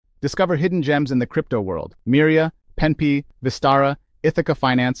Discover hidden gems in the crypto world. Miria, Penpy, Vistara, Ithaca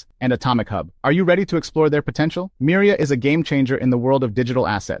Finance, and Atomic Hub. Are you ready to explore their potential? Miria is a game changer in the world of digital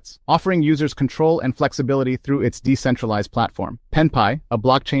assets, offering users control and flexibility through its decentralized platform. Penpy, a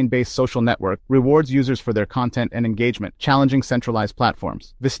blockchain-based social network, rewards users for their content and engagement, challenging centralized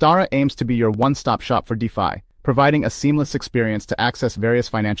platforms. Vistara aims to be your one-stop shop for DeFi, providing a seamless experience to access various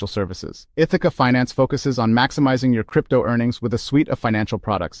financial services. Ithaca Finance focuses on maximizing your crypto earnings with a suite of financial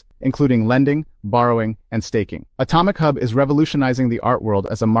products, including lending, borrowing, and staking. Atomic Hub is revolutionizing the art world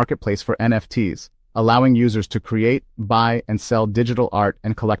as a marketplace for NFTs, allowing users to create, buy, and sell digital art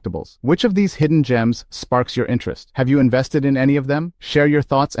and collectibles. Which of these hidden gems sparks your interest? Have you invested in any of them? Share your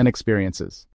thoughts and experiences.